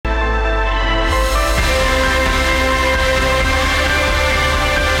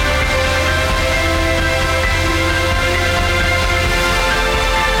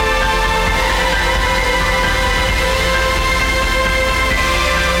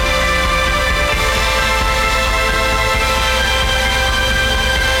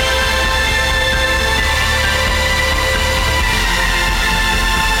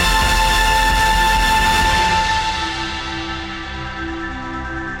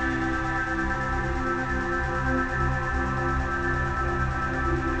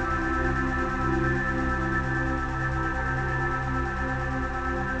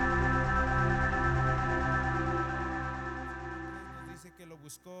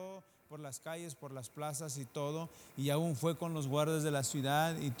pasó por las calles, por las plazas y todo, y aún fue con los guardas de la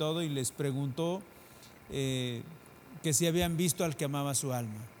ciudad y todo, y les preguntó que si habían visto al que amaba su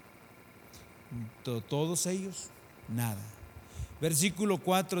alma. Todos ellos, nada. Versículo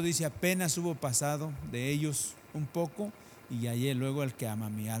 4 dice: apenas hubo pasado de ellos un poco y hallé luego al que ama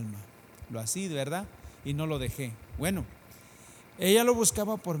mi alma. Lo así, ¿verdad? Y no lo dejé. Bueno, ella lo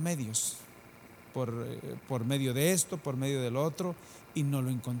buscaba por medios, por medio de esto, por medio del otro, y no lo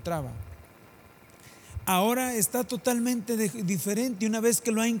encontraba. Ahora está totalmente diferente. Una vez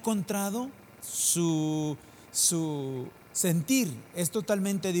que lo ha encontrado, su sentir es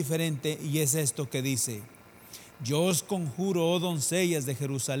totalmente diferente, y es esto que dice: yo os conjuro, oh doncellas de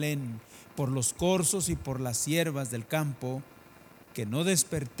Jerusalén, por los corzos y por las siervas del campo, que no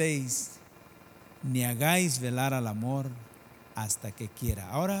despertéis ni hagáis velar al amor hasta que quiera.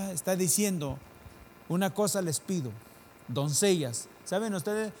 Ahora está diciendo: una cosa les pido, doncellas. ¿Saben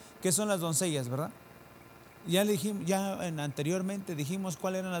ustedes qué son las doncellas, verdad? Ya dijimos, anteriormente dijimos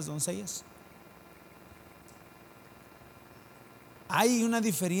cuáles eran las doncellas. Hay una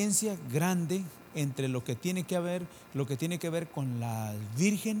diferencia grande entre lo que tiene que ver con la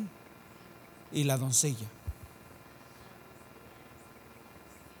virgen y la doncella.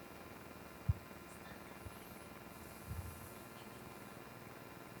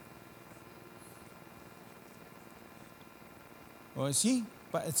 Sí,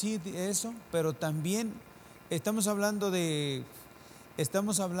 sí, eso, pero también estamos hablando de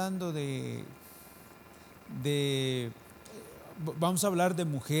de vamos a hablar de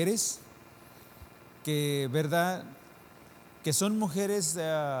mujeres que, verdad, que son mujeres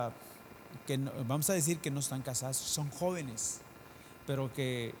que no, vamos a decir que no están casadas, son jóvenes, pero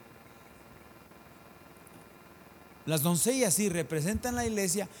que las doncellas sí representan la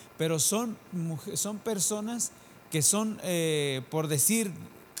iglesia, pero son personas que son, por decir,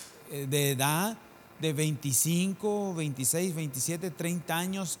 de edad de 25, 26, 27, 30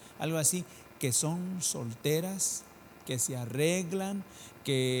 años, algo así, que son solteras, que se arreglan,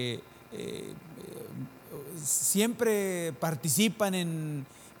 que siempre participan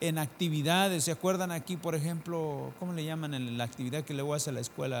en actividades. ¿Se acuerdan aquí, por ejemplo, cómo le llaman en la actividad que luego hace la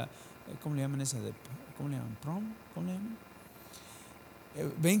escuela? ¿Cómo le llaman esa? ¿Cómo le llaman? ¿Prom? ¿Cómo le llaman?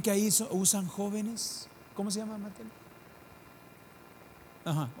 ¿Ven que ahí usan jóvenes? ¿Cómo se llama, Mateo?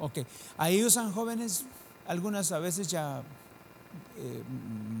 Ajá, ok. Ahí usan jóvenes, algunas a veces ya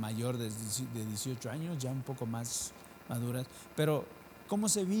mayor de 18 años, ya un poco más maduras, pero ¿cómo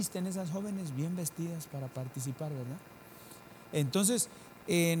se visten esas jóvenes? Bien vestidas para participar, ¿verdad? Entonces,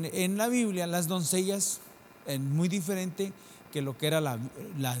 en la Biblia, las doncellas es muy diferente que lo que eran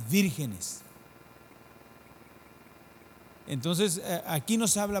las vírgenes. Entonces, aquí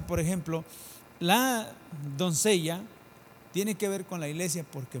nos habla, por ejemplo, la doncella tiene que ver con la iglesia,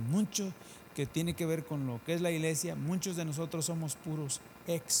 porque mucho que tiene que ver con lo que es la iglesia, muchos de nosotros somos puros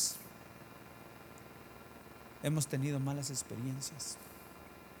ex. Hemos tenido malas experiencias.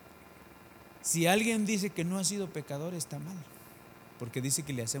 Si alguien dice que no ha sido pecador, está mal, porque dice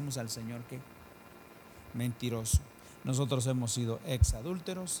que le hacemos al Señor ¿qué? Mentiroso. Nosotros hemos sido ex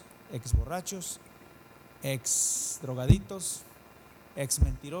adúlteros, ex borrachos, ex drogaditos, ex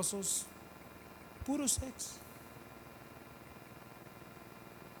mentirosos, puros ex.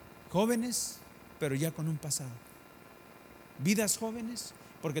 Jóvenes, pero ya con un pasado. Vidas jóvenes,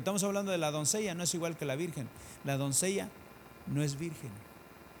 porque estamos hablando de la doncella, no es igual que la virgen. La doncella no es virgen,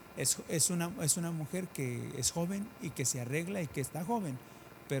 es una mujer que es joven y que se arregla y que está joven,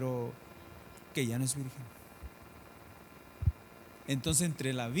 pero que ya no es virgen. Entonces,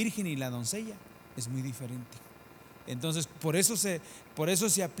 entre la virgen y la doncella es muy diferente. Entonces, por eso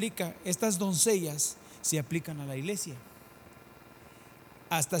se aplica, estas doncellas se aplican a la iglesia.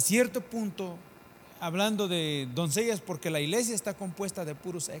 Hasta cierto punto, hablando de doncellas, porque la iglesia está compuesta de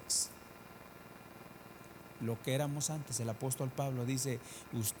puros ex. Lo que éramos antes, el apóstol Pablo dice: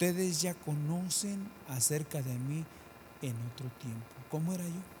 ustedes ya conocen acerca de mí en otro tiempo. ¿Cómo era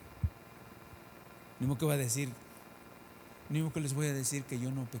yo? Ni modo que va a decir, ni modo que les voy a decir que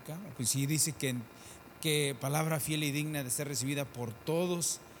yo no pecaba. Pues sí, dice que palabra fiel y digna de ser recibida por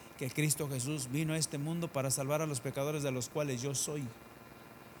todos, que Cristo Jesús vino a este mundo para salvar a los pecadores, de los cuales yo soy.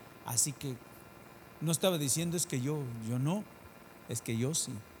 Así que no estaba diciendo es que yo no, es que yo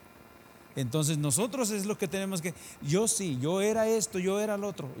sí. Entonces nosotros es lo que tenemos que, yo sí, yo era esto, yo era el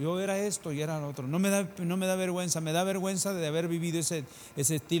otro, yo era esto y era el otro. No me da vergüenza, me da vergüenza de haber vivido ese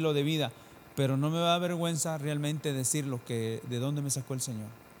estilo de vida, pero no me da vergüenza realmente decir de dónde me sacó el Señor.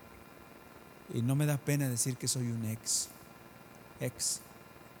 Y no me da pena decir que soy un ex.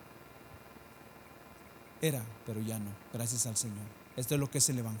 Era, pero ya no, gracias al Señor. Esto es lo que es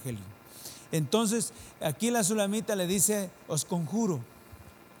el Evangelio. Entonces, aquí la Sulamita le dice: os conjuro,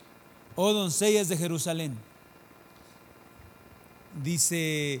 oh doncellas de Jerusalén,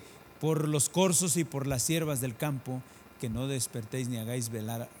 dice, por los corzos y por las siervas del campo, que no despertéis ni hagáis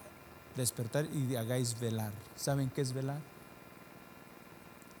velar, despertar y hagáis velar. ¿Saben qué es velar?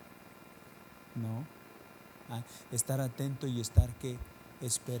 No. Estar atento y estar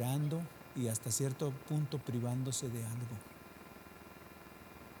esperando y hasta cierto punto privándose de algo.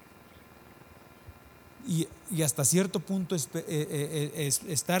 Y hasta cierto punto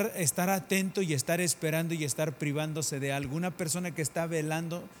estar atento y estar esperando y estar privándose de algo. Una persona que está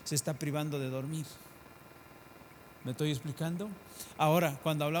velando se está privando de dormir. ¿Me estoy explicando? Ahora,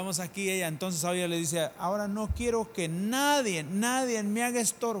 cuando hablamos aquí, ella le dice: ahora no quiero que nadie me haga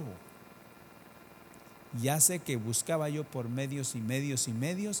estorbo. Ya sé que buscaba yo por medios y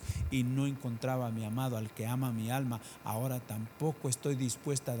no encontraba a mi amado, al que ama mi alma. Ahora tampoco estoy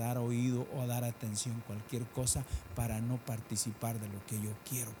dispuesta a dar oído o a dar atención a cualquier cosa para no participar de lo que yo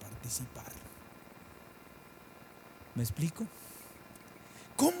quiero participar. ¿Me explico?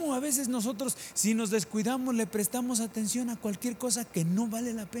 ¿Cómo a veces nosotros, si nos descuidamos, le prestamos atención a cualquier cosa que no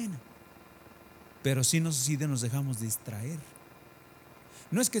vale la pena? Pero sí nos dejamos distraer.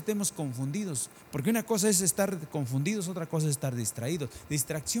 No es que estemos confundidos, porque una cosa es estar confundidos, otra cosa es estar distraídos.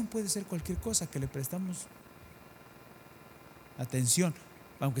 Distracción puede ser cualquier cosa que le prestamos atención,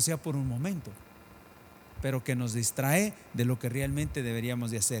 aunque sea por un momento, pero que nos distrae de lo que realmente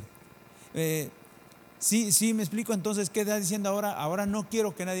deberíamos de hacer. Sí, me explico. Entonces, ¿qué está diciendo ahora? Ahora no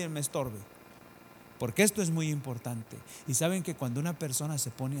quiero que nadie me estorbe, porque esto es muy importante. Y saben que cuando una persona se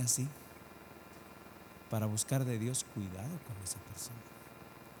pone así para buscar de Dios, cuidado con esa persona,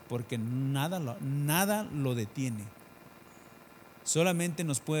 porque nada lo detiene. Solamente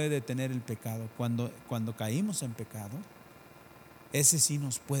nos puede detener el pecado. Cuando caímos en pecado, ese sí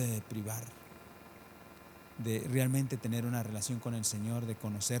nos puede privar de realmente tener una relación con el Señor, de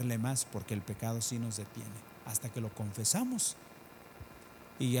conocerle más, porque el pecado sí nos detiene hasta que lo confesamos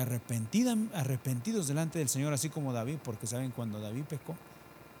y arrepentidos delante del Señor, así como David. Porque saben, cuando David pecó,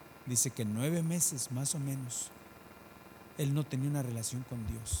 dice que 9 meses más o menos él no tenía una relación con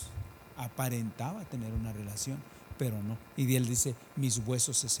Dios. Aparentaba tener una relación, pero no. Y él dice: mis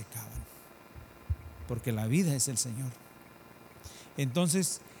huesos se secaban, porque la vida es el Señor.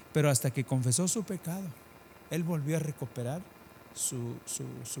 Entonces, pero hasta que confesó su pecado, él volvió a recuperar su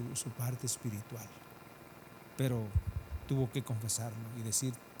parte espiritual. Pero tuvo que confesarlo y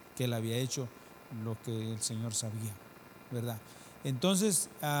decir que él había hecho lo que el Señor sabía, ¿verdad? Entonces,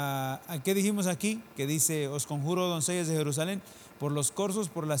 ¿qué dijimos aquí? Que dice: os conjuro, doncellas de Jerusalén, por los corzos,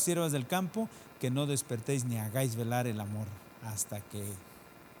 por las siervas del campo, que no despertéis ni hagáis velar el amor hasta que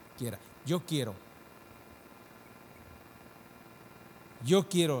quiera. Yo quiero,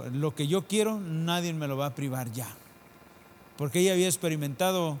 lo que yo quiero, nadie me lo va a privar ya. Porque ella había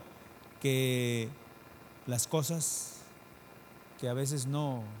experimentado que las cosas que a veces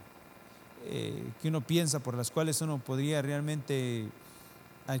no, que uno piensa, por las cuales uno podría realmente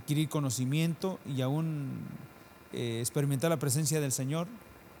adquirir conocimiento y aún experimentar la presencia del Señor,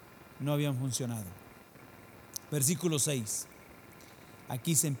 no habían funcionado. Versículo 6.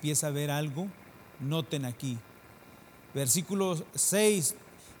 Aquí se empieza a ver algo. Noten aquí. Versículo 6.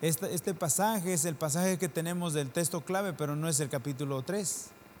 Este pasaje es el pasaje que tenemos del texto clave, pero no es el capítulo 3.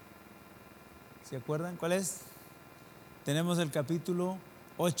 ¿Se acuerdan cuál es? Tenemos el capítulo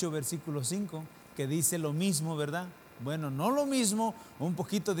 8, versículo 5, que dice lo mismo, ¿verdad? Bueno, no lo mismo, un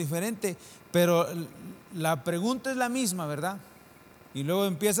poquito diferente, pero la pregunta es la misma, ¿verdad? Y luego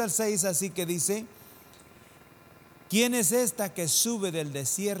empieza el 6, así que dice: ¿quién es esta que sube del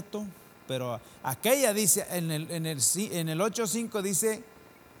desierto? Pero aquella dice, en el 8:5 dice: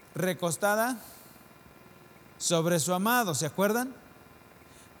 recostada sobre su amado. ¿Se acuerdan?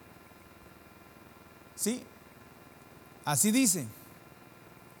 Sí, así dice.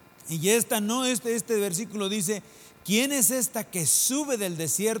 Y esta no, este versículo dice: ¿quién es esta que sube del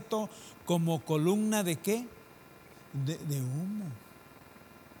desierto como columna de qué? De humo.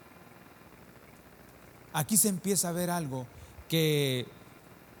 Aquí se empieza a ver algo, que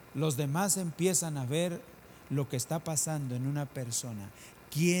los demás empiezan a ver lo que está pasando en una persona.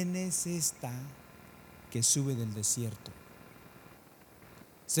 ¿Quién es esta que sube del desierto?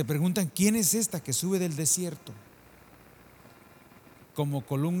 Se preguntan: ¿quién es esta que sube del desierto como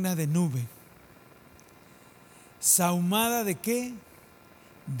columna de nube? ¿Sahumada de qué?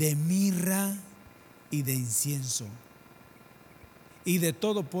 De mirra y de incienso y de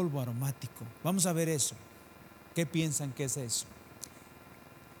todo polvo aromático. Vamos a ver eso. ¿Qué piensan que es eso?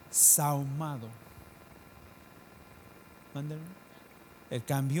 Sahumado. Mándenlo. el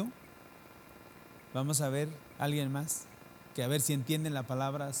cambio. Vamos a ver, alguien más, que a ver si entienden la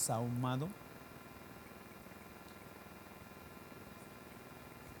palabra sahumado.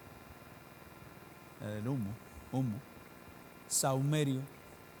 El humo, sahumerio.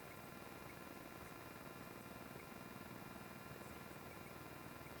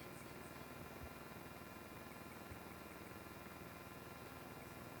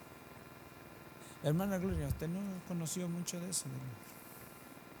 Hermana Gloria, usted no conoció mucho de eso, ¿verdad?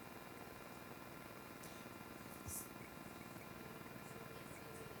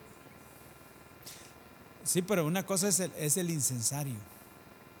 Sí, pero una cosa es el incensario.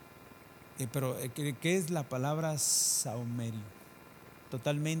 Pero, ¿qué es la palabra sahumerio?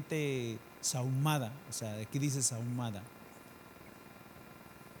 Totalmente sahumada, o sea, aquí dice sahumada.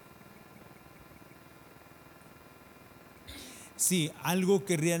 Sí, algo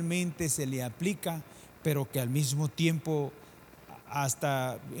que realmente se le aplica, pero que al mismo tiempo,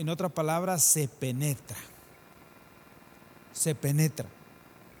 hasta en otra palabra, se penetra. Se penetra.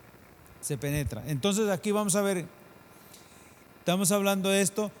 Se penetra. Entonces aquí vamos a ver, estamos hablando de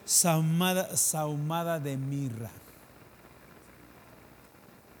esto, sahumada de mirra.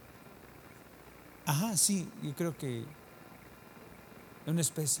 Ajá, sí, yo creo que es una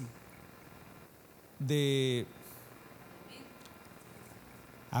especie de...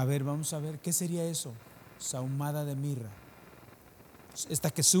 A ver, vamos a ver, ¿qué sería eso? Sahumada de mirra. Esta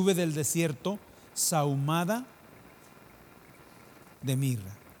que sube del desierto, sahumada de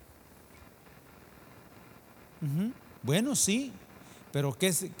mirra. Bueno, sí, pero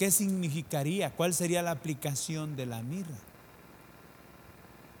 ¿qué significaría? ¿Cuál sería la aplicación de la mirra?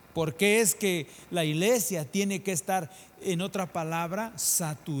 ¿Por qué es que la iglesia tiene que estar, en otra palabra,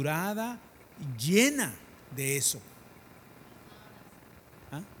 saturada, llena de eso?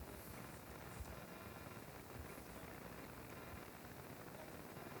 ¿Ah?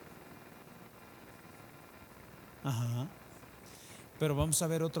 Ajá. Pero vamos a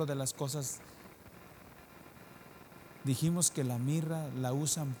ver otra de las cosas. Dijimos que la mirra la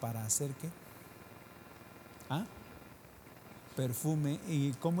usan para hacer ¿qué? ¿Ah? Perfume.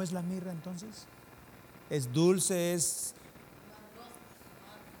 ¿Y cómo es la mirra entonces? Es dulce, es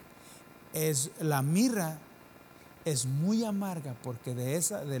la mirra es muy amarga, porque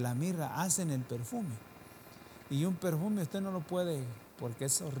de la mirra hacen el perfume. Y un perfume usted no lo puede, porque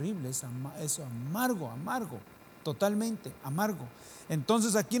es horrible, es amargo, totalmente amargo.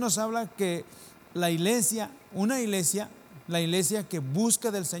 Entonces aquí nos habla que la iglesia, la iglesia que busca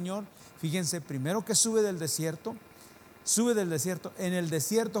del Señor, fíjense, primero que sube del desierto, en el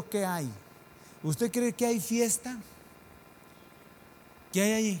desierto ¿qué hay? ¿Usted cree que hay fiesta? ¿Qué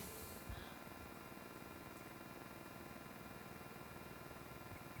hay allí?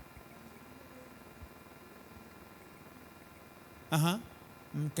 Ajá,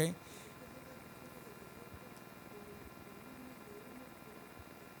 ok.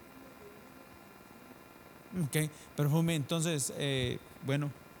 Ok, perfume, entonces,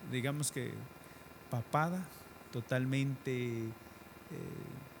 bueno, digamos que papada, totalmente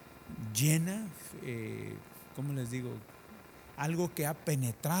llena, ¿cómo les digo? Algo que ha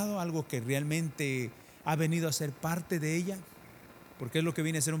penetrado, algo que realmente ha venido a ser parte de ella, porque es lo que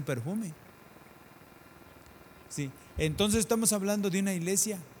viene a ser un perfume. Sí, entonces estamos hablando de una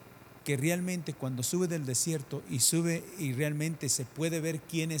iglesia que realmente cuando sube del desierto y sube y realmente se puede ver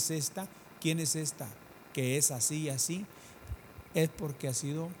quién es esta, que es así y así, es porque ha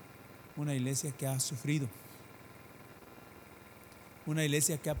sido una iglesia que ha sufrido, una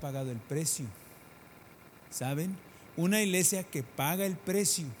iglesia que ha pagado el precio, ¿saben? Una iglesia que paga el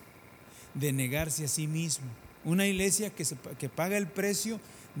precio de negarse a sí mismo, una iglesia que paga el precio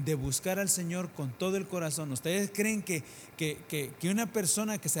de buscar al Señor con todo el corazón. ¿Ustedes creen que una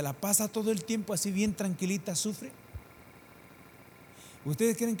persona que se la pasa todo el tiempo así bien tranquilita sufre?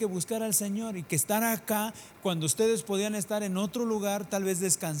 ¿Ustedes creen que buscar al Señor y que estar acá cuando ustedes podían estar en otro lugar, tal vez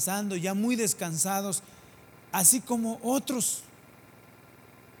descansando, ya muy descansados, así como otros?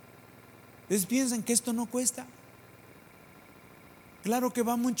 ¿Ustedes piensan que esto no cuesta? Claro que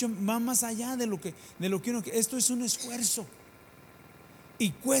va más allá de lo que uno, esto es un esfuerzo.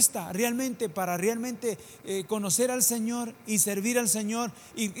 Y cuesta realmente, para realmente conocer al Señor y servir al Señor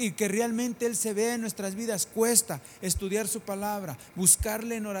y que realmente Él se vea en nuestras vidas, cuesta estudiar su palabra,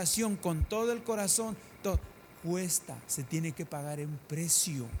 buscarle en oración con todo el corazón, cuesta, se tiene que pagar un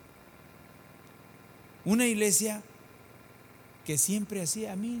precio. Una iglesia que siempre así,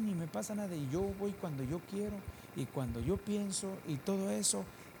 a mí ni me pasa nada y yo voy cuando yo quiero y cuando yo pienso y todo eso,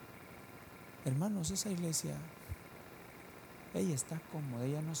 hermanos, esa iglesia, ella está cómoda,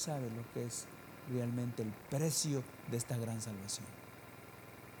 ella no sabe lo que es realmente el precio de esta gran salvación.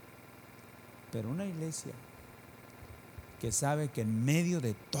 Pero una iglesia que sabe que en medio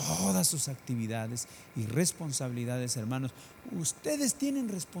de todas sus actividades y responsabilidades, hermanos, ustedes tienen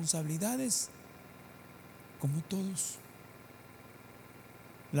responsabilidades como todos.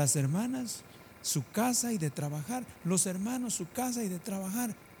 Las hermanas, su casa y de trabajar. Los hermanos, su casa y de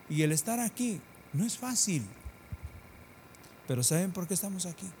trabajar. Y el estar aquí no es fácil. Pero ¿saben por qué estamos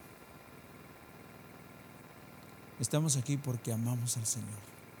aquí? Estamos aquí porque amamos al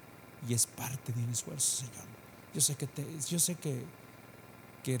Señor. Y es parte de un esfuerzo, Señor. Yo sé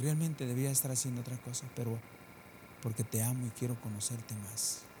que realmente debería estar haciendo otra cosa, pero porque te amo y quiero conocerte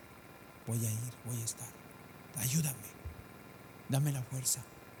más. Voy a ir, voy a estar. Ayúdame. Dame la fuerza.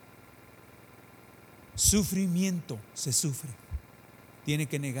 Sufrimiento, se sufre. Tiene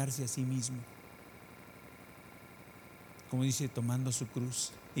que negarse a sí mismo. Como dice, tomando su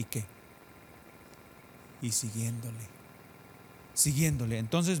cruz. ¿Y qué? Y siguiéndole. Siguiéndole.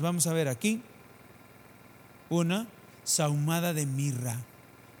 Entonces vamos a ver aquí una sahumada de mirra.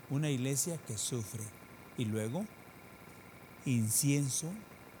 Una iglesia que sufre. Y luego incienso,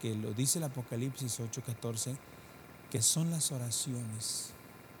 que lo dice el Apocalipsis 8:14, que son las oraciones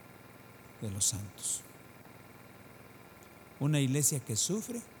de los santos. Una iglesia que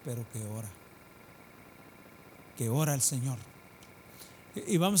sufre, pero que ora al Señor.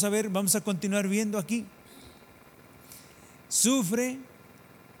 Y vamos a ver, vamos a continuar viendo aquí. Sufre,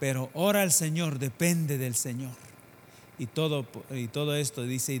 pero ora al Señor, depende del Señor. Y todo esto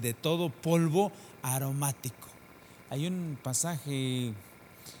dice, y de todo polvo aromático. Hay un pasaje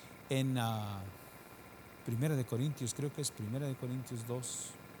en Primera de Corintios, creo que es Primera de Corintios 2,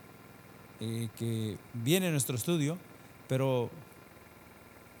 que viene en nuestro estudio, pero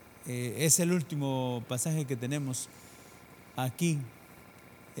es el último pasaje que tenemos aquí.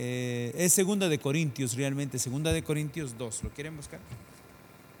 Es Segunda de Corintios, realmente, Segunda de Corintios 2. ¿Lo quieren buscar?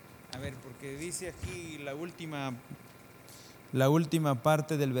 A ver, porque dice aquí la última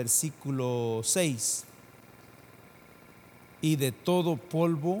parte del versículo 6. Y de todo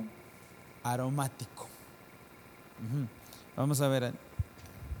polvo aromático. Vamos a ver.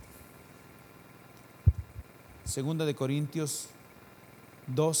 Segunda de Corintios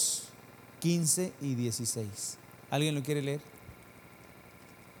 2, 15 y 16. ¿Alguien lo quiere leer?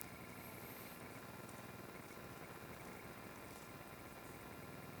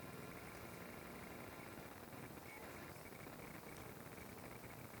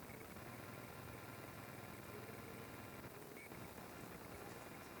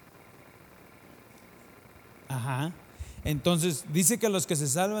 Ajá. Entonces dice que los que se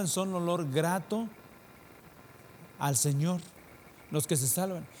salvan son olor grato al Señor. Los que se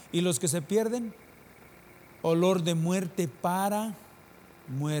salvan. Y los que se pierden, olor de muerte para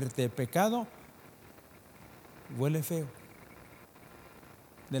muerte. Pecado huele feo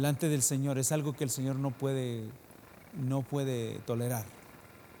delante del Señor. Es algo que el Señor no puede tolerar.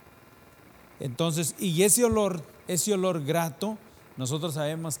 Entonces, y ese olor grato, nosotros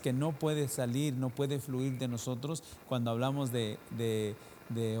sabemos que no puede salir, no puede fluir de nosotros cuando hablamos de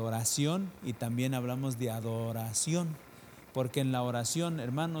oración, y también hablamos de adoración. Porque en la oración,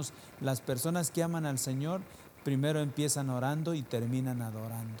 hermanos, las personas que aman al Señor primero empiezan orando y terminan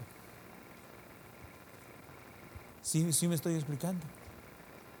adorando. ¿Sí me estoy explicando?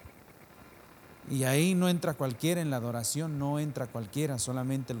 Y ahí no entra cualquiera en la adoración, no entra cualquiera,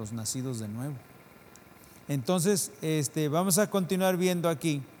 solamente los nacidos de nuevo. Entonces, vamos a continuar viendo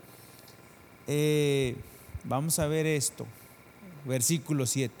aquí. Vamos a ver esto, versículo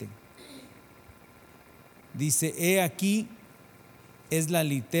 7. Dice, he aquí es la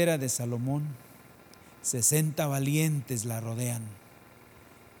litera de Salomón, 60 valientes la rodean,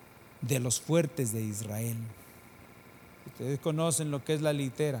 de los fuertes de Israel. Ustedes conocen lo que es la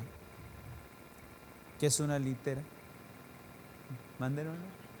litera. ¿Qué es una litera? Mándenme.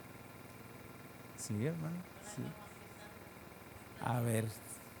 Sí, hermano. Sí. A ver.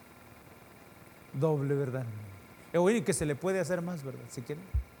 Doble, ¿verdad? Oye, que se le puede hacer más, ¿verdad? Si quieren.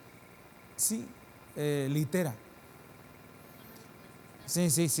 Sí, litera.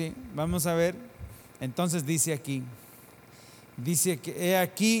 Sí. Vamos a ver. Entonces dice aquí. Dice que he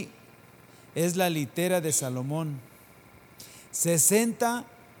aquí es la litera de Salomón. 60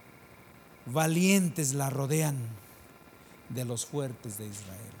 valientes la rodean, de los fuertes de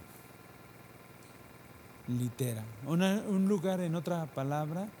Israel. Litera. Un lugar, en otra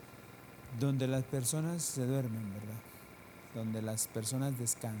palabra, donde las personas se duermen, ¿verdad? Donde las personas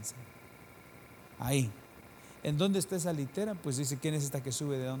descansan. Ahí. ¿En dónde está esa litera? Pues dice, ¿quién es esta que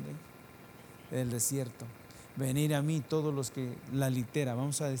sube de dónde? Del desierto. Venir a mí todos los que la litera,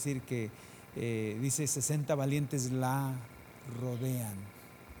 vamos a decir que dice 60 valientes la rodean.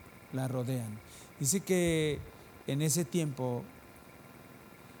 la rodean. Dice que en ese tiempo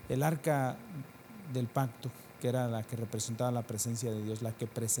el arca del pacto, que era la que representaba la presencia de Dios, la que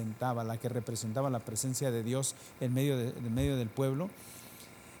representaba la presencia de Dios en medio del pueblo,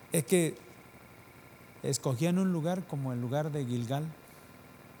 es que escogían un lugar como el lugar de Gilgal,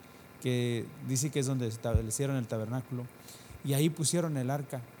 que dice que es donde establecieron el tabernáculo, y ahí pusieron el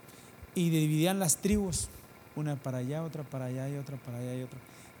arca y dividían las tribus, una para allá, otra para allá y otra para allá y otra.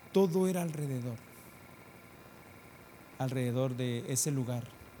 Todo era alrededor de ese lugar,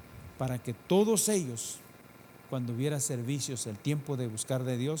 para que todos ellos, cuando hubiera servicios, el tiempo de buscar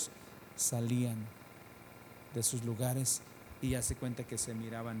de Dios, salían de sus lugares y ya se cuenta que se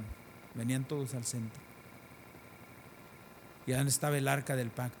miraban, venían todos al centro. Y donde estaba el arca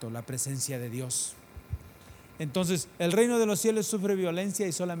del pacto, la presencia de Dios. Entonces, el reino de los cielos sufre violencia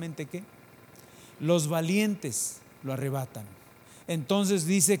y solamente ¿qué? Los valientes lo arrebatan. Entonces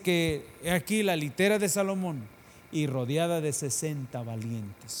dice que aquí la litera de Salomón y rodeada de 60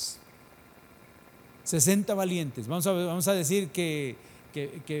 valientes. 60 valientes. Vamos a decir que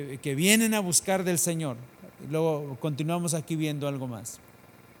vienen a buscar del Señor. Luego continuamos aquí viendo algo más.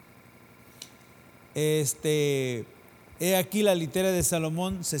 He aquí la litera de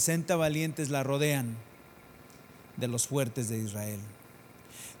Salomón, 60 valientes la rodean de los fuertes de Israel.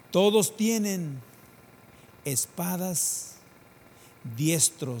 Todos tienen espadas,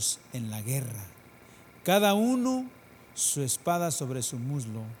 diestros en la guerra, cada uno su espada sobre su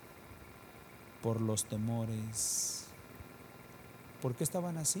muslo, por los temores. ¿Por qué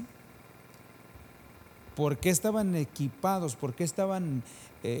estaban así? ¿Por qué estaban equipados? ¿Por qué estaban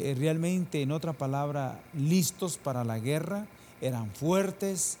realmente, en otra palabra, listos para la guerra? Eran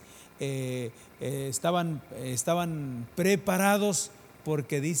fuertes, estaban preparados,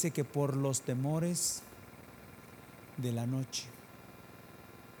 porque dice que por los temores de la noche.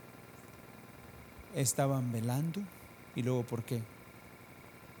 Estaban velando. ¿Y luego por qué?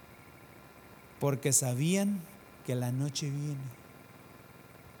 Porque sabían que la noche viene.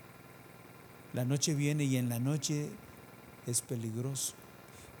 La noche viene y en la noche es peligroso.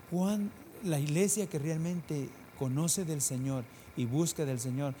 La iglesia que realmente conoce del Señor y busca del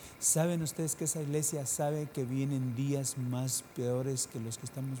Señor, ¿saben ustedes que esa iglesia sabe que vienen días más peores que los que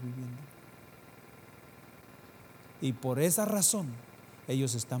estamos viviendo? Y por esa razón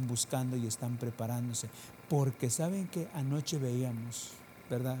ellos están buscando y están preparándose, porque saben que anoche veíamos,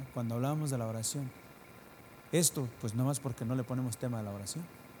 ¿verdad? Cuando hablábamos de la oración, esto pues no más porque no le ponemos tema a la oración,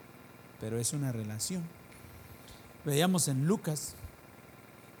 pero es una relación. Veíamos en Lucas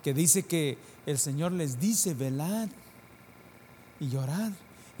que dice que el Señor les dice velad y llorar,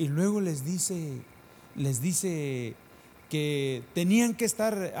 y luego les dice que tenían que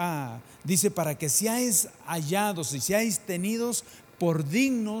estar, dice, para que seáis hallados y seáis tenidos por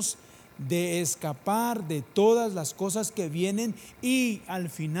dignos de escapar de todas las cosas que vienen y al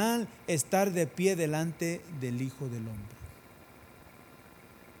final estar de pie delante del Hijo del Hombre.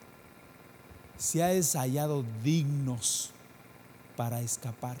 Seáis hallados dignos para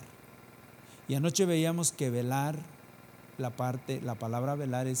escapar. Y anoche veíamos que velar, la palabra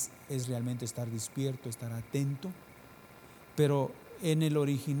velar es realmente estar despierto, estar atento, pero en el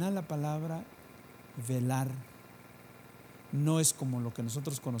original la palabra velar no es como lo que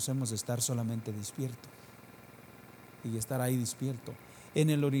nosotros conocemos de estar solamente despierto y estar ahí despierto. En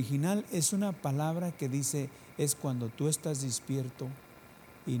el original es una palabra que dice, es cuando tú estás despierto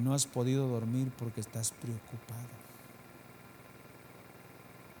y no has podido dormir porque estás preocupado.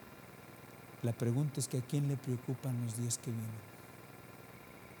 La pregunta es que ¿a quién le preocupan los días que vienen?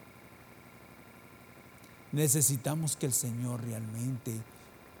 Necesitamos que el Señor realmente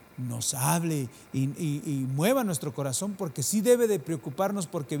nos hable y mueva nuestro corazón, porque sí debe de preocuparnos,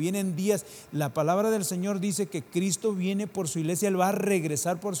 porque vienen días. La palabra del Señor dice que Cristo viene por su iglesia, Él va a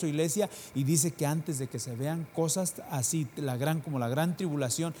regresar por su iglesia, y dice que antes de que se vean cosas así, como la gran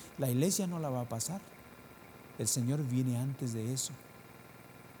tribulación, la iglesia no la va a pasar. El Señor viene antes de eso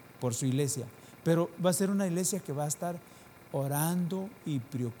por su iglesia, pero va a ser una iglesia que va a estar orando y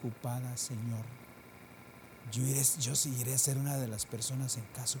preocupada. Señor, yo sí iré a ser una de las personas, en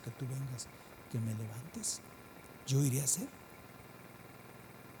caso que tú vengas, que me levantes. Yo iré a ser,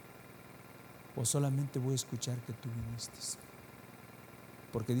 o solamente voy a escuchar que tú viniste,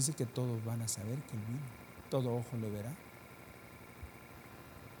 porque dice que todos van a saber que Él vino, todo ojo le verá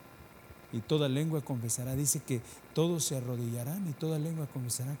y toda lengua confesará. Dice que todos se arrodillarán y toda lengua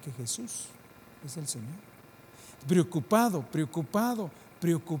confesará que Jesús es el Señor.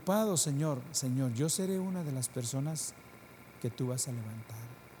 Preocupado, Señor, yo seré una de las personas que tú vas a levantar,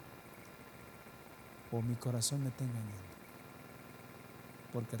 o mi corazón me está engañando.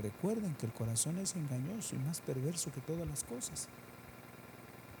 porque recuerden que el corazón es engañoso y más perverso que todas las cosas.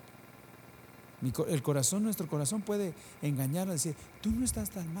 El corazón, nuestro corazón puede engañar, decir, tú no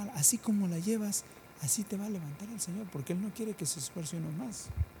estás tan mal, así como la llevas, así te va a levantar el Señor, porque Él no quiere que se esfuerce uno más.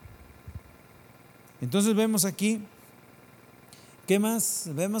 Entonces vemos aquí, ¿qué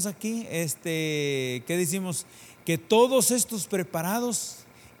más? Vemos aquí, ¿qué decimos? Que todos estos preparados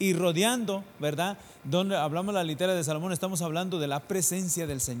y rodeando, ¿verdad? Donde hablamos la litera de Salomón, estamos hablando de la presencia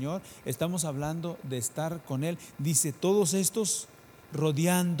del Señor, estamos hablando de estar con Él. Dice, todos estos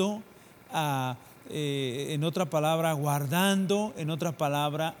rodeando, en otra palabra, guardando, en otra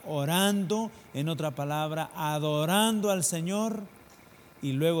palabra, orando, en otra palabra, adorando al Señor.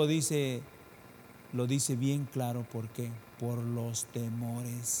 Y luego dice, lo dice bien claro, ¿por qué? Por los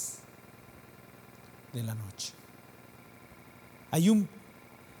temores de la noche. Hay un,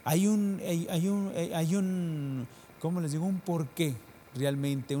 ¿cómo les digo? Un porqué,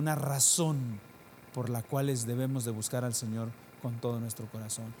 realmente, una razón por la cual debemos de buscar al Señor con todo nuestro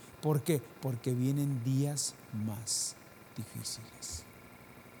corazón. ¿Por qué? Porque vienen días más difíciles,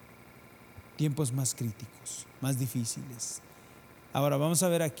 tiempos más críticos, más difíciles. Ahora vamos a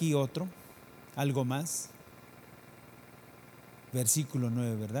ver aquí algo más. Versículo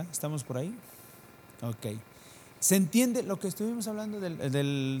 9, ¿verdad? ¿Estamos por ahí? Ok. ¿Se entiende lo que estuvimos hablando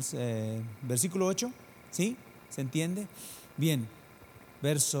del versículo 8? ¿Sí? ¿Se entiende? Bien,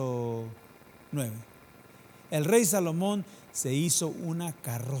 verso 9. El rey Salomón se hizo una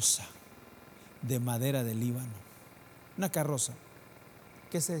carroza de madera de Líbano. Una carroza.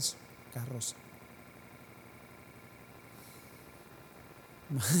 ¿Qué es eso? Carroza.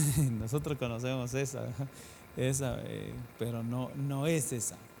 Nosotros conocemos esa, pero no es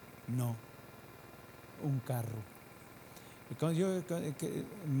esa. No, un carro.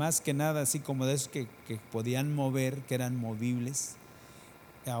 Más que nada, así como de esos que podían mover, que eran movibles.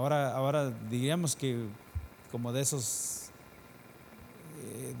 Ahora diríamos que como de esas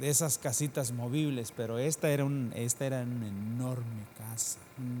casitas movibles, pero esta era una enorme casa,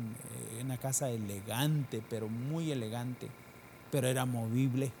 una casa elegante, pero muy elegante, pero era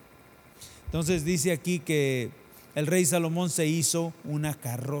movible. Entonces dice aquí que el rey Salomón se hizo una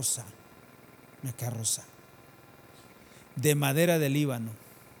carroza de madera de Líbano.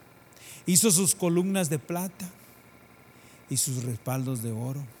 Hizo sus columnas de plata y sus respaldos de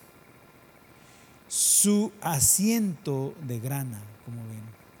oro. Su asiento de grana, como ven,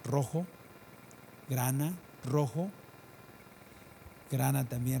 rojo, grana, rojo. Grana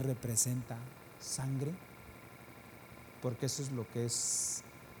también representa sangre, porque eso es lo que es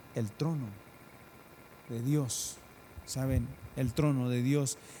el trono de Dios. ¿Saben? El trono de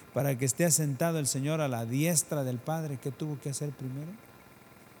Dios. Para que esté asentado el Señor a la diestra del Padre, ¿qué tuvo que hacer primero?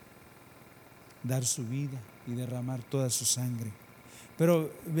 Dar su vida y derramar toda su sangre. Pero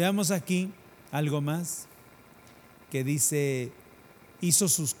veamos aquí algo más que dice, hizo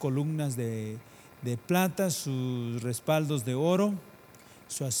sus columnas de plata, sus respaldos de oro,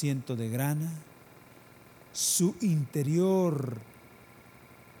 su asiento de grana, su interior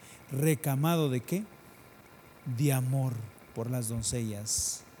recamado ¿de qué? De amor por las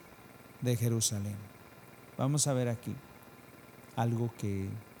doncellas de Jerusalén. Vamos a ver aquí algo que,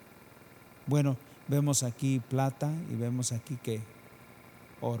 bueno, vemos aquí plata y vemos aquí que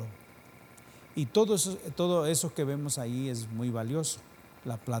oro. Y todo eso que vemos ahí es muy valioso.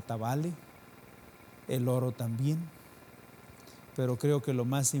 La plata vale, el oro también, pero creo que lo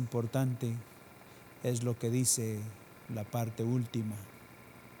más importante es lo que dice la parte última.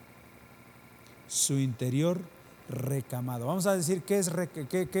 Su interior recamado. Vamos a decir,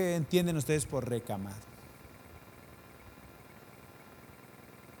 ¿qué entienden ustedes por recamado?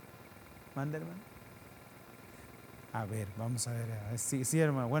 ¿Mande, hermano? A ver, vamos a ver. Sí,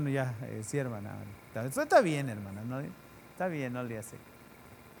 hermano. Bueno, ya, sí, hermana. Está bien, hermana. ¿No? Está bien, no le hace.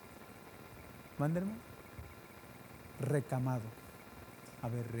 ¿Mande, hermano? Recamado. A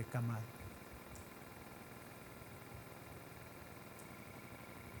ver, recamado.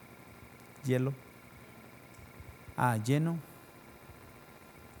 Hielo. Lleno.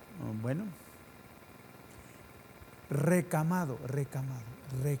 Bueno. Recamado.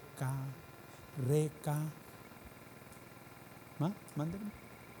 Mándeme.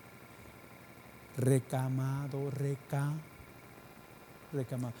 Recamado.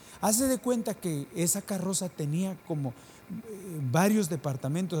 Hace de cuenta que esa carroza tenía como varios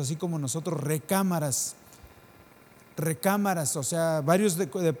departamentos, así como nosotros, recámaras, o sea, varios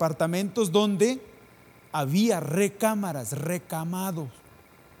departamentos donde había recámaras, recamados.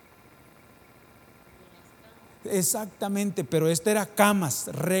 Exactamente, pero este era camas,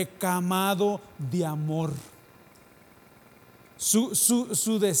 recamado de amor.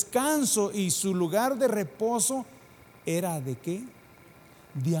 Su descanso y su lugar de reposo era ¿de qué?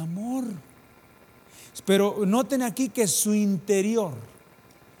 De amor. Pero noten aquí que su interior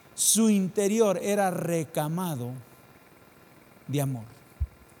era recamado de amor.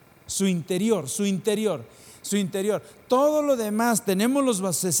 Su interior. Todo lo demás, tenemos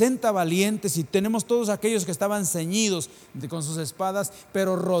los 60 valientes y tenemos todos aquellos que estaban ceñidos con sus espadas,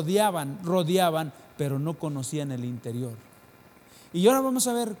 pero rodeaban, pero no conocían el interior. Y ahora vamos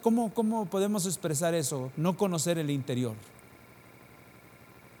a ver cómo podemos expresar eso, no conocer el interior.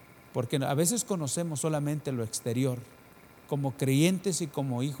 Porque a veces conocemos solamente lo exterior, como creyentes y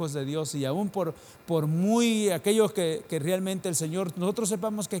como hijos de Dios, y aún por muy aquellos que realmente el Señor, nosotros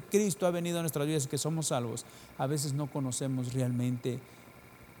sepamos que Cristo ha venido a nuestras vidas y que somos salvos, a veces no conocemos realmente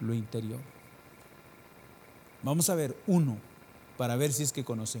lo interior. Vamos a ver uno, para ver si es que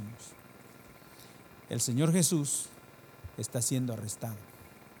conocemos. El Señor Jesús está siendo arrestado.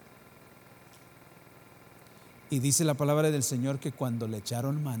 Y dice la palabra del Señor que cuando le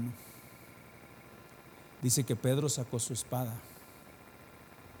echaron mano, dice que Pedro sacó su espada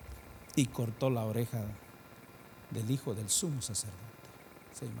y cortó la oreja del hijo del sumo sacerdote.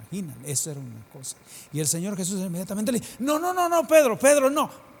 ¿Se imaginan? Eso era una cosa. Y el Señor Jesús inmediatamente le dice: no, Pedro, no.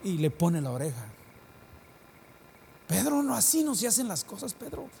 Y le pone la oreja. Pedro, no, así no se hacen las cosas,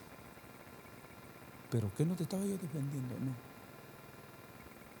 Pedro. ¿Pero qué no te estaba yo defendiendo?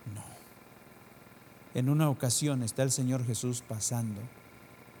 No. En una ocasión está el Señor Jesús pasando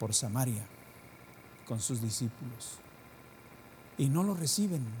por Samaria con sus discípulos y no lo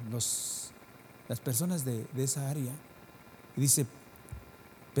reciben las personas de esa área. Y dice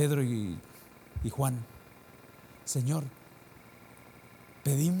Pedro y Juan: Señor,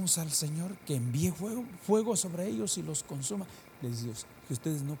 pedimos al Señor que envíe fuego sobre ellos y los consuma. Les digo que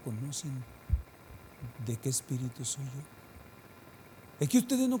ustedes no conocen de qué espíritu soy yo. Es que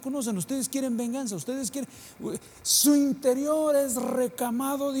ustedes no conocen, ustedes quieren venganza, ustedes quieren. Su interior es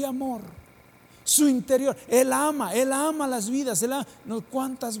recamado de amor. Su interior, Él ama las vidas.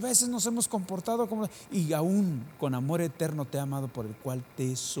 ¿Cuántas veces nos hemos comportado como? Y aún con amor eterno te ha amado, por el cual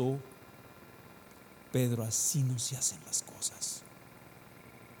te so. Pedro, así no se hacen las cosas.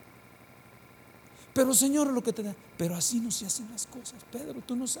 Pero Señor, lo que te da, pero así no se hacen las cosas. Pedro,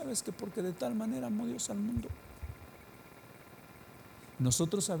 tú no sabes que porque de tal manera amó Dios al mundo.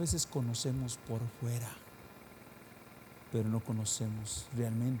 Nosotros a veces conocemos por fuera, pero no conocemos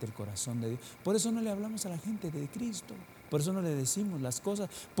realmente el corazón de Dios. Por eso no le hablamos a la gente de Cristo, por eso no le decimos las cosas,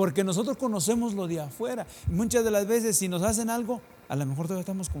 porque nosotros conocemos lo de afuera. Y muchas de las veces, si nos hacen algo, a lo mejor todavía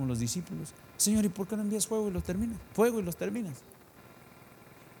estamos como los discípulos: Señor, ¿y por qué no envías fuego y los terminas?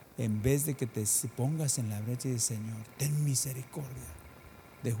 En vez de que te pongas en la brecha y dices: Señor, ten misericordia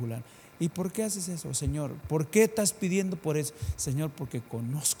de Julán. ¿Y por qué haces eso, Señor? ¿Por qué estás pidiendo por eso? Señor, porque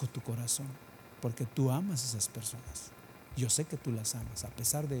conozco tu corazón, porque tú amas a esas personas. Yo sé que tú las amas, a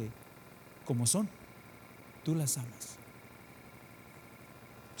pesar de cómo son, tú las amas.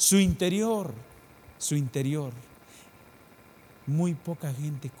 Su interior, muy poca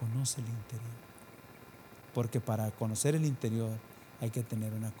gente conoce el interior, porque para conocer el interior hay que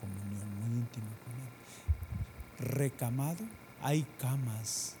tener una comunión muy íntima con Él. Recamado, hay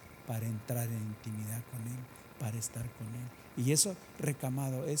camas para entrar en intimidad con Él, para estar con Él. Y eso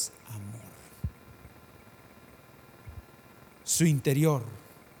recamado es amor. Su interior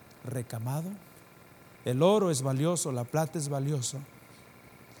recamado. El oro es valioso, la plata es valioso,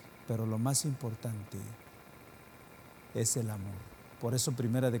 pero lo más importante es el amor. Por eso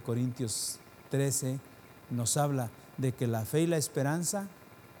 1 Corintios 13 nos habla de que la fe y la esperanza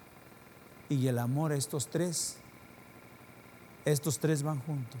y el amor, estos tres van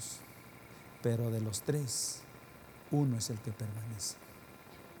juntos, pero de los tres, uno es el que permanece,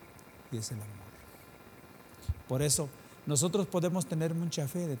 y es el amor. Por eso nosotros podemos tener mucha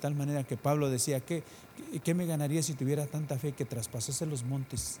fe, de tal manera que Pablo decía: ¿qué me ganaría si tuviera tanta fe que traspasase los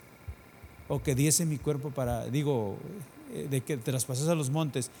montes? O que diese mi cuerpo de que traspasase los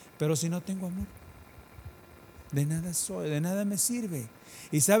montes, pero si no tengo amor, de nada soy, de nada me sirve.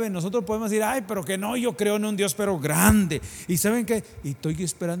 Y saben, nosotros podemos decir: ay, pero que no, yo creo en un Dios pero grande. Y saben que, y estoy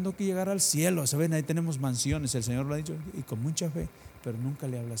esperando que llegara al cielo. Saben, ahí tenemos mansiones, el Señor lo ha dicho, y con mucha fe, pero nunca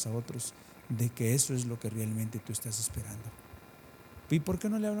le hablas a otros de que eso es lo que realmente tú estás esperando. ¿Y por qué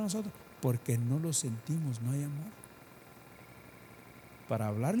no le hablamos a otros? Porque no lo sentimos, no hay amor. Para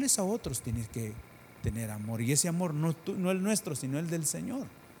hablarles a otros tienes que tener amor, y ese amor no el nuestro, sino el del Señor.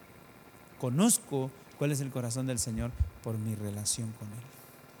 Conozco cuál es el corazón del Señor por mi relación con Él.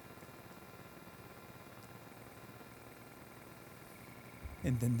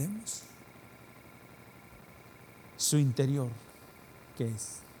 ¿Entendemos? Su interior ¿Qué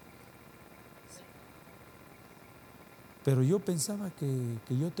es? Pero yo pensaba que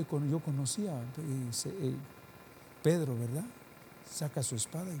yo conocía Pedro, ¿verdad? Saca su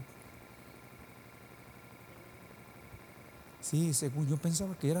espada y sí, según yo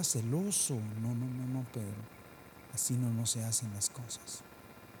pensaba que era celoso. No, Pedro. Así no se hacen las cosas.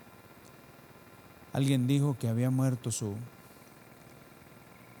 Alguien dijo que había muerto su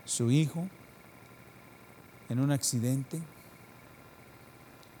hijo en un accidente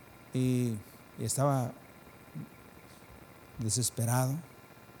y estaba desesperado.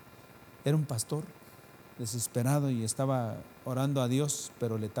 Era un pastor desesperado y estaba orando a Dios,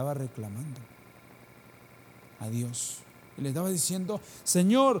 pero le estaba reclamando a Dios. Y le estaba diciendo: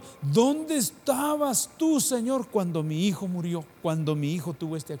 Señor, ¿dónde estabas tú, Señor, cuando mi hijo murió? Cuando mi hijo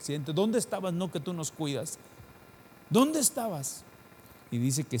tuvo este accidente, ¿dónde estabas? No, que tú nos cuidas. ¿Dónde estabas? Y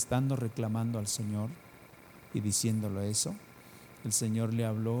dice que estando reclamando al Señor y diciéndolo eso, el Señor le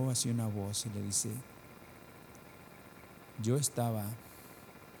habló hacia una voz y le dice: yo estaba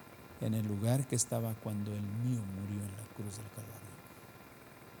en el lugar que estaba cuando el mío murió en la cruz del Calvario.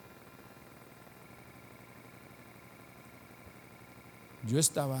 Yo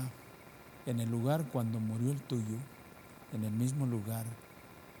estaba en el lugar cuando murió el tuyo, en el mismo lugar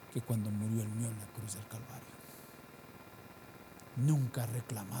que cuando murió el mío en la cruz del Calvario. Nunca ha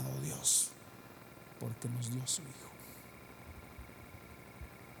reclamado a Dios porque nos dio su Hijo.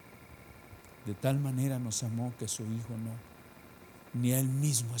 De tal manera nos amó que su Hijo ni a Él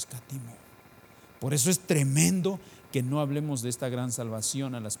mismo escatimó. Por eso es tremendo que no hablemos de esta gran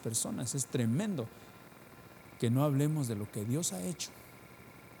salvación a las personas. Es tremendo que no hablemos de lo que Dios ha hecho.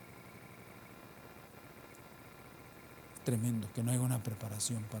 Tremendo que no haya una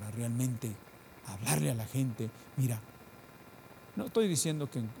preparación para realmente hablarle a la gente. Mira, no estoy diciendo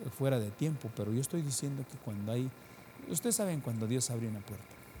que fuera de tiempo, pero yo estoy diciendo que cuando ustedes saben cuando Dios abre una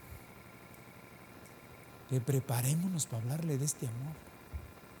puerta, que preparémonos para hablarle de este amor,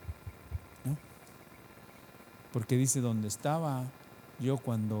 ¿no? Porque dice: donde estaba yo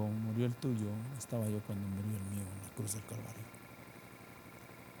cuando murió el tuyo, estaba yo cuando murió el mío en la cruz del Calvario.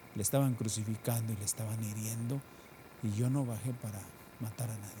 Le estaban crucificando y le estaban hiriendo, y yo no bajé para matar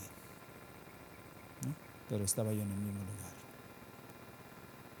a nadie, ¿no? Pero estaba yo en el mismo lugar.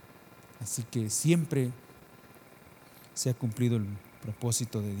 Así que siempre se ha cumplido el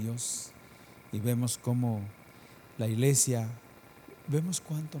propósito de Dios, y vemos cómo la iglesia, vemos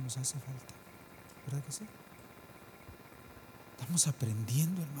cuánto nos hace falta, ¿verdad que sí? Estamos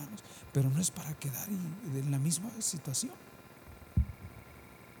aprendiendo, hermanos, pero no es para quedar en la misma situación,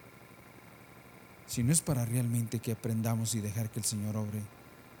 sino es para realmente que aprendamos y dejar que el Señor obre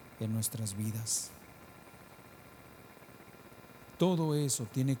en nuestras vidas. Todo eso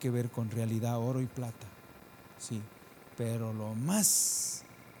tiene que ver con realidad, oro y plata, sí, pero lo más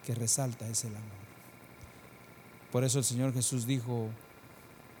que resalta es el amor. Por eso el Señor Jesús dijo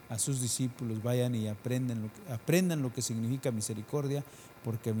a sus discípulos: vayan y aprendan lo que significa misericordia,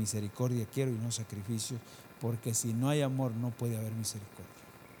 porque misericordia quiero y no sacrificio, porque si no hay amor no puede haber misericordia.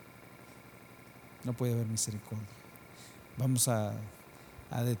 No puede haber misericordia. Vamos a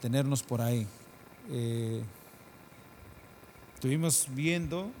detenernos por ahí. Estuvimos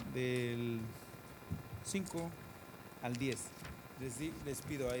viendo del 5 al 10. Les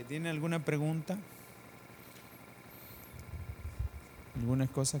pido, ¿tienen alguna pregunta? ¿Alguna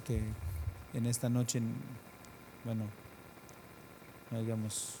cosa que en esta noche, bueno, no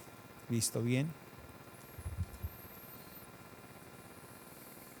hayamos visto bien?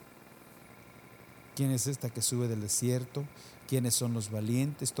 ¿Quién es esta que sube del desierto? ¿Quiénes son los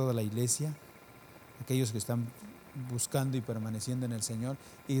valientes? Toda la iglesia, aquellos que están buscando y permaneciendo en el Señor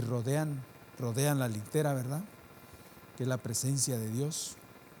y rodean la litera, ¿verdad? Que es la presencia de Dios.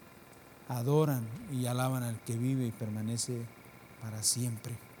 Adoran y alaban al que vive y permanece para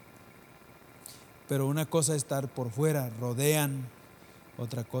siempre. Pero una cosa es estar por fuera, rodean,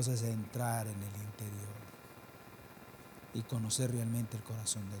 otra cosa es entrar en el interior y conocer realmente el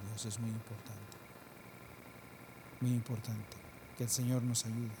corazón de Dios. Es muy importante, muy importante. Que el Señor nos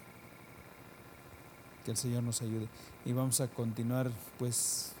ayude, que el Señor nos ayude. Y vamos a continuar,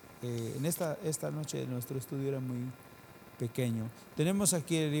 pues, en esta noche nuestro estudio era muy pequeño. Tenemos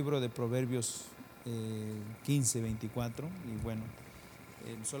aquí el libro de Proverbios 15, 24, y bueno,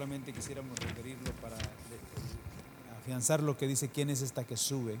 solamente quisiéramos referirlo para afianzar lo que dice: ¿quién es esta que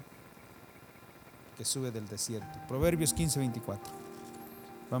sube del desierto? Proverbios 15, 24.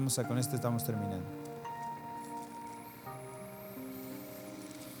 Vamos con esto, estamos terminando.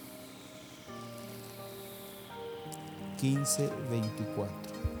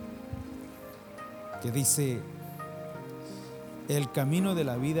 que dice: El camino de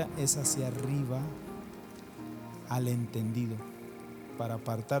la vida es hacia arriba al entendido, para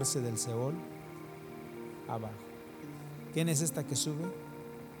apartarse del Seol abajo. ¿Quién es esta que sube?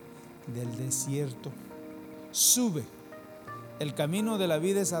 Del desierto. Sube. El camino de la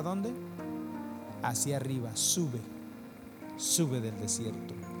vida es ¿a dónde? Hacia arriba, sube. Sube del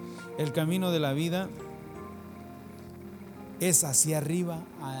desierto. El camino de la vida es hacia arriba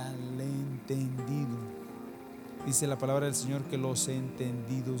al entendido. Dice la palabra del Señor que los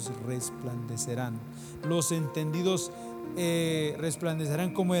entendidos resplandecerán. Los entendidos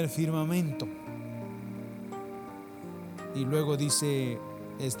resplandecerán como el firmamento. Y luego dice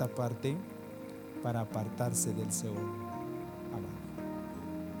esta parte, para apartarse del Seol abajo.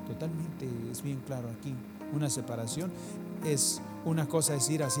 Totalmente es bien claro aquí. Una separación es una cosa es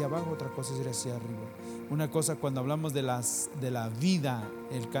ir hacia abajo, otra cosa es ir hacia arriba. Una cosa cuando hablamos de la vida,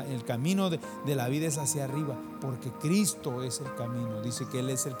 el camino de la vida es hacia arriba, porque Cristo es el camino. Dice que Él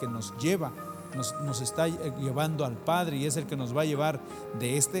es el que nos lleva, nos está llevando al Padre, y es el que nos va a llevar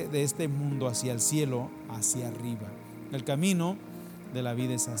de este mundo hacia el cielo, hacia arriba. El camino de la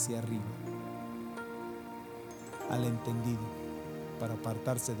vida es hacia arriba, al entendido, para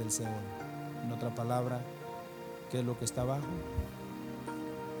apartarse del Seol. En otra palabra, ¿qué es lo que está abajo?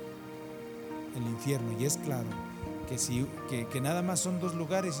 El infierno. Y es claro que nada más son dos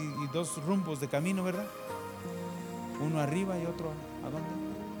lugares y dos rumbos de camino, ¿verdad? Uno arriba y otro ¿a dónde?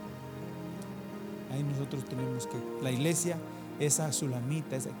 Ahí nosotros tenemos que, la iglesia, esa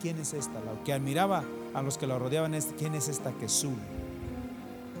sulamita, ¿quién es esta? La que admiraba a los que la rodeaban, ¿quién es esta que sube?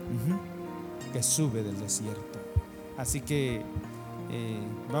 Que sube del desierto. Así que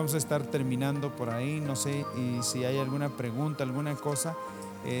vamos a estar terminando por ahí. No sé, y si hay alguna pregunta, alguna cosa,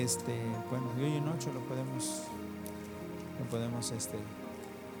 bueno, de hoy en noche lo podemos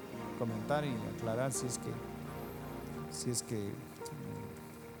comentar y aclarar si es que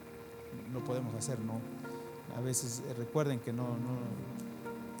lo podemos hacer, ¿no? A veces recuerden que no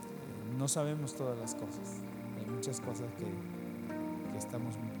sabemos todas las cosas. Hay muchas cosas que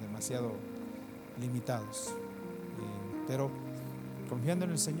estamos demasiado limitados, pero confiando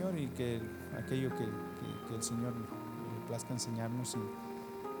en el Señor y que aquello que el Señor le plazca enseñarnos y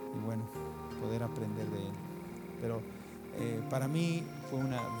bueno, poder aprender de Él. Pero para mí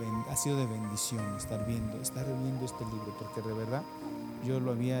ha sido de bendición estar viendo este libro, porque de verdad yo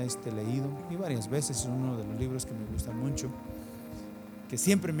lo había leído y varias veces. Es uno de los libros que me gusta mucho, que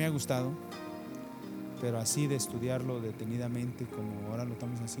siempre me ha gustado, pero así de estudiarlo detenidamente como ahora lo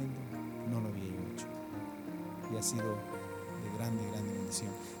estamos haciendo, no lo había hecho, y ha sido de grande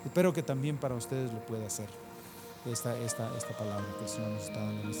bendición. Espero que también para ustedes lo pueda hacer esta palabra que el Señor nos está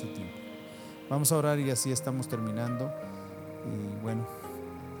dando en este tiempo. Vamos a orar y así estamos terminando, y bueno,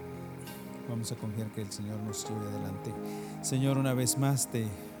 vamos a confiar que el Señor nos lleve adelante. Señor, una vez más te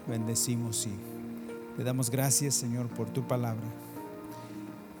bendecimos y te damos gracias, Señor, por tu palabra.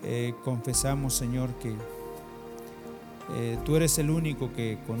 Confesamos, Señor, que tú eres el único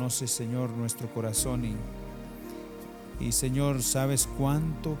que conoces, Señor, nuestro corazón, y Señor, sabes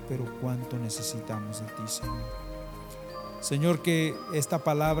cuánto, pero cuánto necesitamos de ti, Señor. Señor, que esta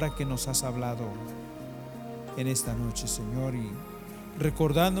palabra que nos has hablado en esta noche, Señor, y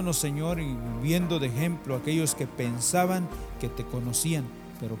recordándonos, Señor, y viendo de ejemplo a aquellos que pensaban que te conocían,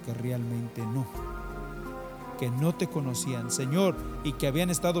 pero que realmente no, que no te conocían, Señor, y que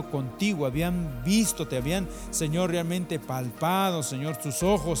habían estado contigo, habían visto, te habían, Señor, realmente palpado, Señor, tus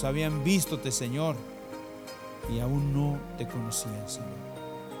ojos habían vistote, Señor, y aún no te conocían, Señor.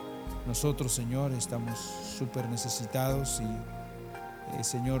 Nosotros, Señor, estamos súper necesitados y,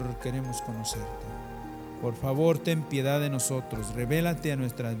 Señor, queremos conocerte. Por favor, ten piedad de nosotros, revélate a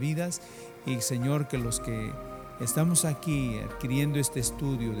nuestras vidas, y, Señor, que los que estamos aquí adquiriendo este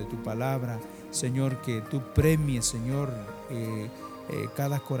estudio de tu palabra, Señor, que tú premies, Señor,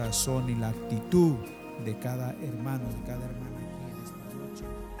 cada corazón y la actitud de cada hermano, de cada hermana aquí en esta noche.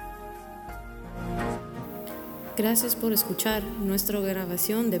 Gracias por escuchar nuestra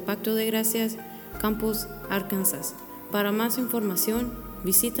grabación de Pacto de Gracias, Campus, Arkansas. Para más información,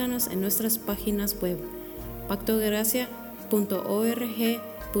 visítanos en nuestras páginas web,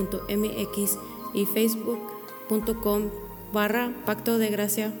 pactodegracia.org.mx y facebook.com/Pacto de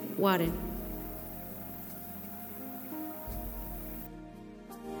Gracia Warren.